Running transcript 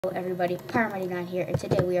Hello everybody, Pyromighty9 here, and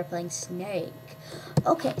today we are playing Snake.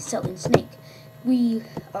 Okay, so in Snake, we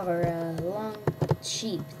are a long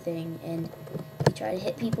sheep thing, and we try to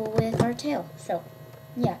hit people with our tail. So,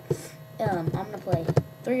 yeah, I'm going to play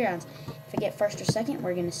 3 rounds. If I get first or second,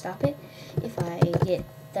 we're going to stop it. If I get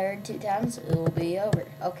third 2 times, it will be over.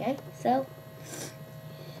 Okay, so,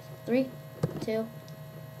 3, 2,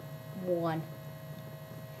 1.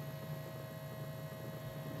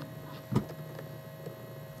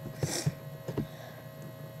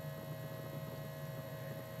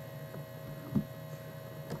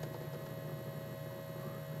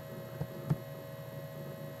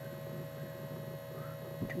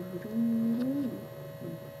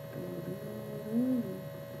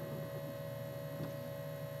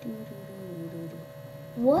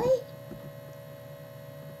 What?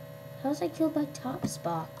 How was I killed by Top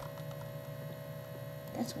Spot?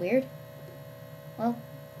 That's weird. Well,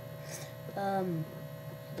 I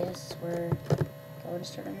guess we're going to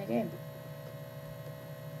start a new game.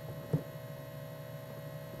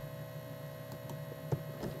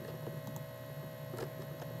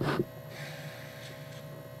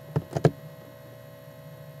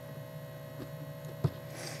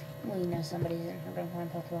 We know somebody's in here going to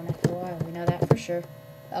find Pokemon after a while. We know that for sure.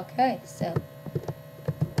 Okay, so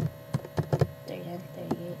 39,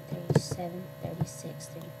 38, 37, 36,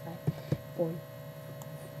 35, 40.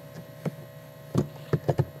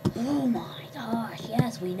 Oh my gosh,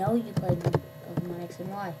 yes, we know you played Pokemon X and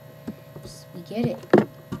Y. We get it.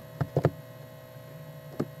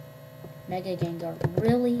 Mega Gengar.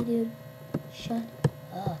 Really, dude? Shut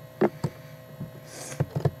up.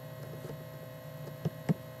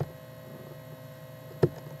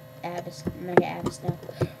 Abyss, Mega Abyss now.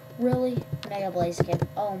 Really? Mega Blaziken.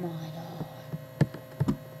 Oh my god.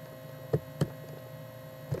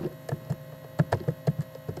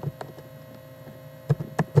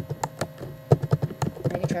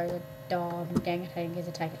 Mega Charizard. Dang it, I didn't get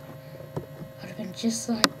to take it. Would have been just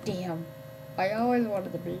like, damn. I always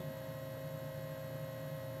wanted to be.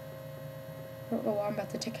 I don't know why I'm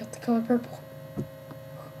about to take out the color purple.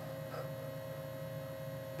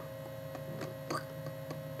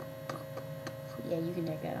 Yeah, you can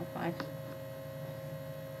take that, I'm fine.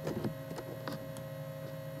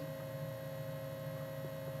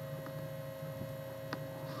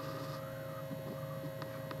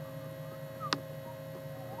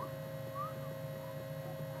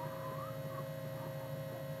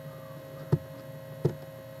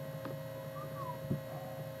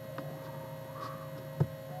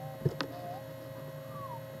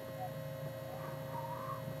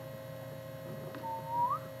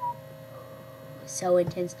 So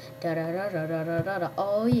intense. Da da da da da da da da.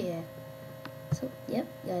 Oh yeah. So yep,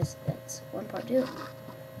 guys, that's one part to it.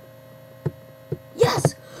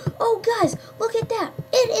 Yes! Oh guys, look at that.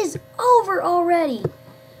 It is over already.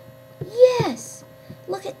 Yes!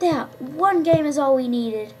 Look at that. One game is all we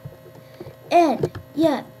needed. And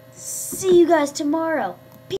yeah, see you guys tomorrow.